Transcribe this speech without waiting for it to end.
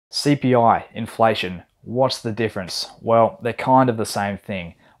CPI, inflation, what's the difference? Well, they're kind of the same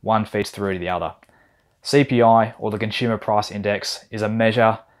thing. One feeds through to the other. CPI, or the Consumer Price Index, is a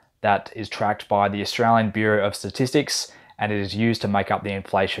measure that is tracked by the Australian Bureau of Statistics, and it is used to make up the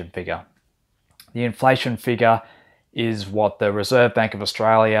inflation figure. The inflation figure is what the Reserve Bank of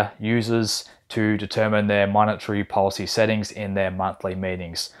Australia uses to determine their monetary policy settings in their monthly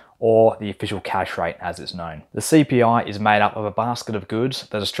meetings, or the official cash rate as it's known. The CPI is made up of a basket of goods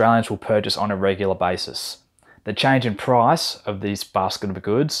that Australians will purchase on a regular basis. The change in price of this basket of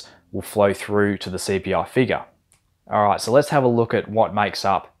goods will flow through to the CPI figure. Alright, so let's have a look at what makes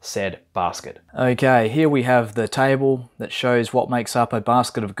up said basket. Okay, here we have the table that shows what makes up a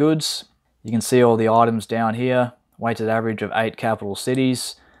basket of goods. You can see all the items down here, weighted average of 8 capital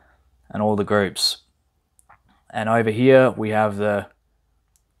cities, and all the groups. And over here we have the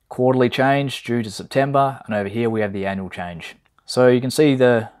quarterly change due to September, and over here we have the annual change. So you can see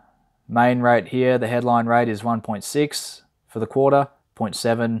the main rate here, the headline rate is 1.6 for the quarter,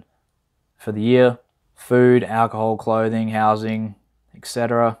 0.7 for the year. Food, alcohol, clothing, housing,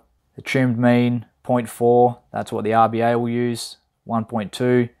 etc. The trimmed mean, 0.4, that's what the RBA will use,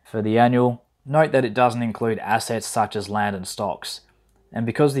 1.2 for the annual. Note that it doesn't include assets such as land and stocks. And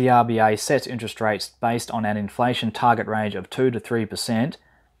because the RBA sets interest rates based on an inflation target range of 2 to 3%,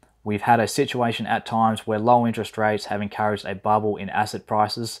 we've had a situation at times where low interest rates have encouraged a bubble in asset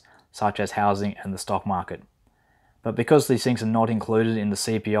prices, such as housing and the stock market. But because these things are not included in the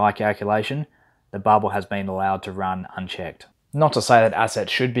CPI calculation, the bubble has been allowed to run unchecked. Not to say that assets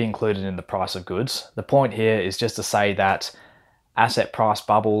should be included in the price of goods. The point here is just to say that asset price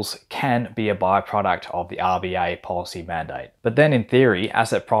bubbles can be a byproduct of the RBA policy mandate. But then in theory,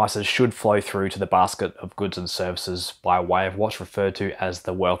 asset prices should flow through to the basket of goods and services by way of what's referred to as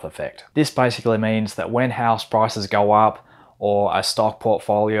the wealth effect. This basically means that when house prices go up or a stock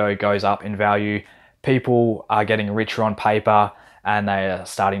portfolio goes up in value, people are getting richer on paper and they are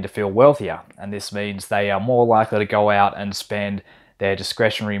starting to feel wealthier. And this means they are more likely to go out and spend their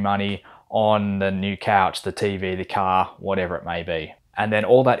discretionary money on the new couch, the TV, the car, whatever it may be. And then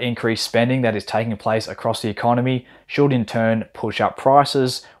all that increased spending that is taking place across the economy should in turn push up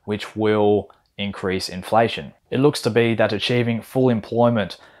prices, which will increase inflation. It looks to be that achieving full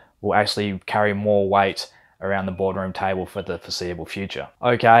employment will actually carry more weight around the boardroom table for the foreseeable future.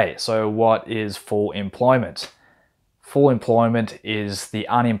 Okay, so what is full employment? Full employment is the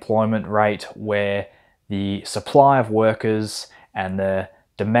unemployment rate where the supply of workers and the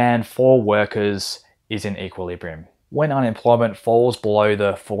demand for workers is in equilibrium. When unemployment falls below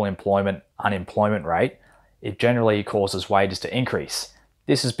the full employment unemployment rate, it generally causes wages to increase.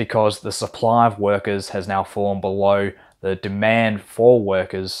 This is because the supply of workers has now fallen below the demand for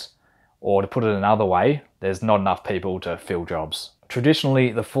workers, or to put it another way, there's not enough people to fill jobs.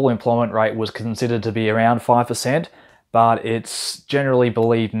 Traditionally, the full employment rate was considered to be around 5%, but it's generally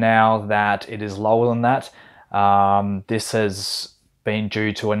believed now that it is lower than that. This has been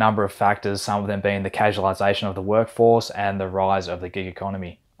due to a number of factors, some of them being the casualisation of the workforce and the rise of the gig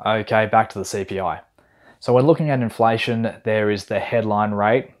economy. Okay, back to the CPI. So when looking at inflation, there is the headline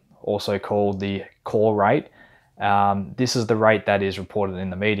rate, also called the core rate. This is the rate that is reported in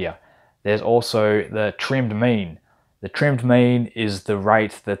the media. There's also the trimmed mean. The trimmed mean is the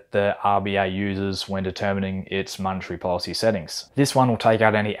rate that the RBA uses when determining its monetary policy settings. This one will take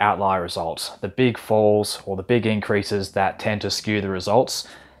out any outlier results, the big falls or the big increases that tend to skew the results,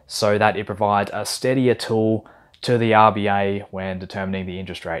 so that it provides a steadier tool to the RBA when determining the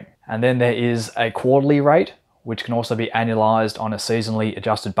interest rate. And then there is a quarterly rate, which can also be annualized on a seasonally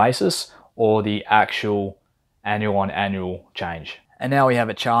adjusted basis, or the actual annual on annual change. And now we have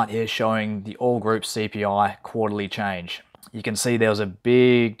a chart here showing the all group CPI quarterly change. You can see there was a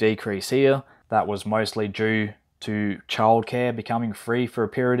big decrease here. That was mostly due to childcare becoming free for a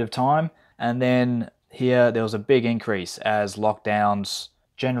period of time. And then here there was a big increase as lockdowns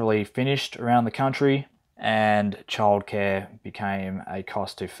generally finished around the country and childcare became a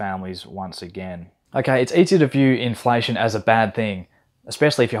cost to families once again. Okay, it's easy to view inflation as a bad thing.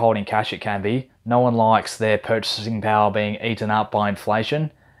 Especially if you're holding cash, it can be. No one likes their purchasing power being eaten up by inflation.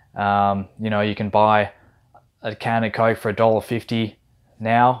 You know, you can buy a can of Coke for $1.50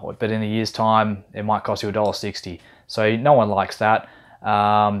 now, but in a year's time, it might cost you $1.60. So no one likes that.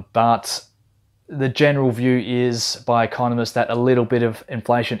 But the general view is by economists that a little bit of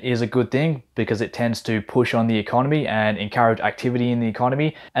inflation is a good thing because it tends to push on the economy and encourage activity in the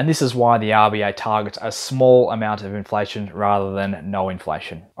economy. And this is why the RBA targets a small amount of inflation rather than no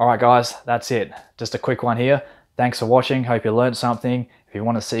inflation. All right, guys, that's it. Just a quick one here. Thanks for watching. Hope you learned something. If you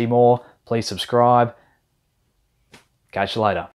want to see more, please subscribe. Catch you later.